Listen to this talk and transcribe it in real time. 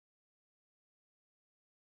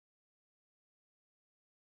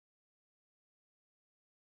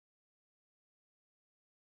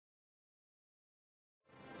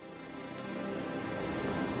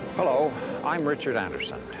Hello, I'm Richard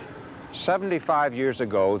Anderson. 75 years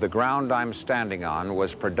ago, the ground I'm standing on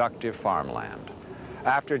was productive farmland.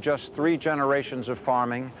 After just 3 generations of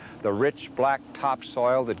farming, the rich black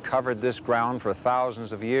topsoil that covered this ground for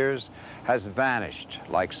thousands of years has vanished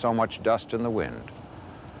like so much dust in the wind.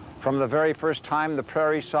 From the very first time the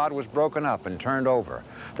prairie sod was broken up and turned over,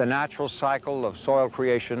 the natural cycle of soil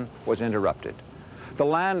creation was interrupted. The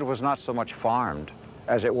land was not so much farmed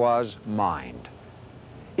as it was mined.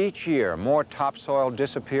 Each year, more topsoil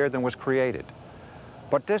disappeared than was created.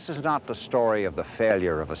 But this is not the story of the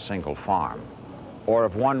failure of a single farm, or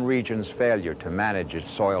of one region's failure to manage its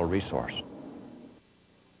soil resource.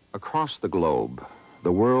 Across the globe,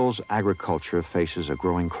 the world's agriculture faces a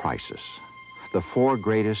growing crisis. The 4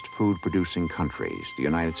 greatest food-producing countries, the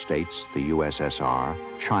United States, the USSR,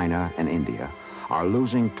 China, and India, are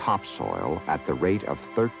losing topsoil at the rate of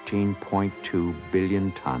 13.2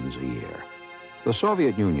 billion tons a year. The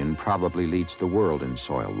Soviet Union probably leads the world in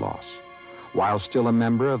soil loss. While still a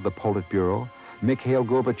member of the Politburo, Mikhail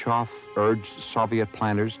Gorbachev urged Soviet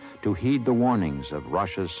planters to heed the warnings of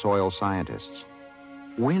Russia's soil scientists.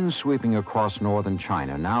 Winds sweeping across northern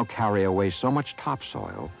China now carry away so much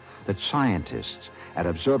topsoil that scientists at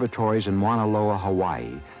observatories in Mauna Loa,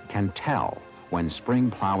 Hawaii, can tell when spring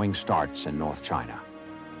plowing starts in North China.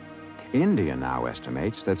 India now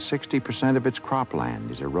estimates that 60% of its cropland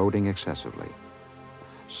is eroding excessively.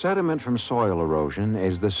 Sediment from soil erosion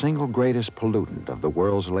is the single greatest pollutant of the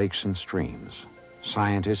world's lakes and streams.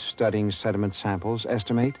 Scientists studying sediment samples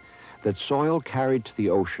estimate that soil carried to the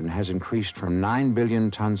ocean has increased from 9 billion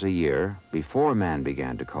tons a year before man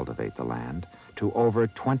began to cultivate the land to over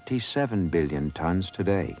 27 billion tons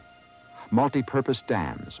today. Multi-purpose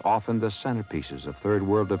dams, often the centerpieces of third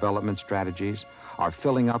world development strategies, are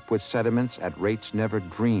filling up with sediments at rates never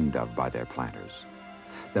dreamed of by their planters.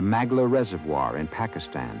 The Magla Reservoir in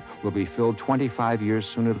Pakistan will be filled 25 years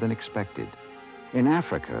sooner than expected. In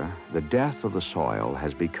Africa, the death of the soil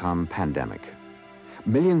has become pandemic.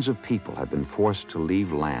 Millions of people have been forced to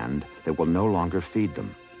leave land that will no longer feed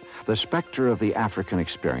them. The specter of the African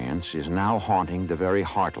experience is now haunting the very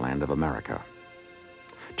heartland of America.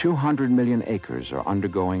 200 million acres are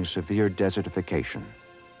undergoing severe desertification.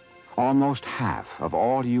 Almost half of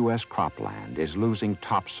all U.S. cropland is losing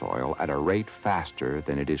topsoil at a rate faster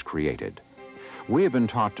than it is created. We have been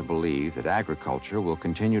taught to believe that agriculture will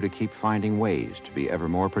continue to keep finding ways to be ever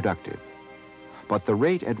more productive. But the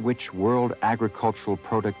rate at which world agricultural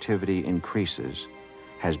productivity increases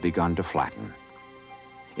has begun to flatten.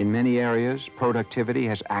 In many areas, productivity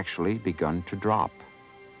has actually begun to drop.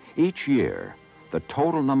 Each year, the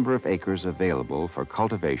total number of acres available for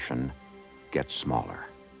cultivation gets smaller.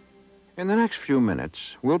 In the next few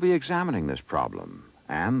minutes, we'll be examining this problem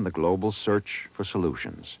and the global search for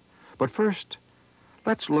solutions. But first,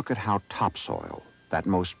 let's look at how topsoil, that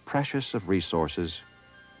most precious of resources,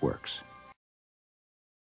 works.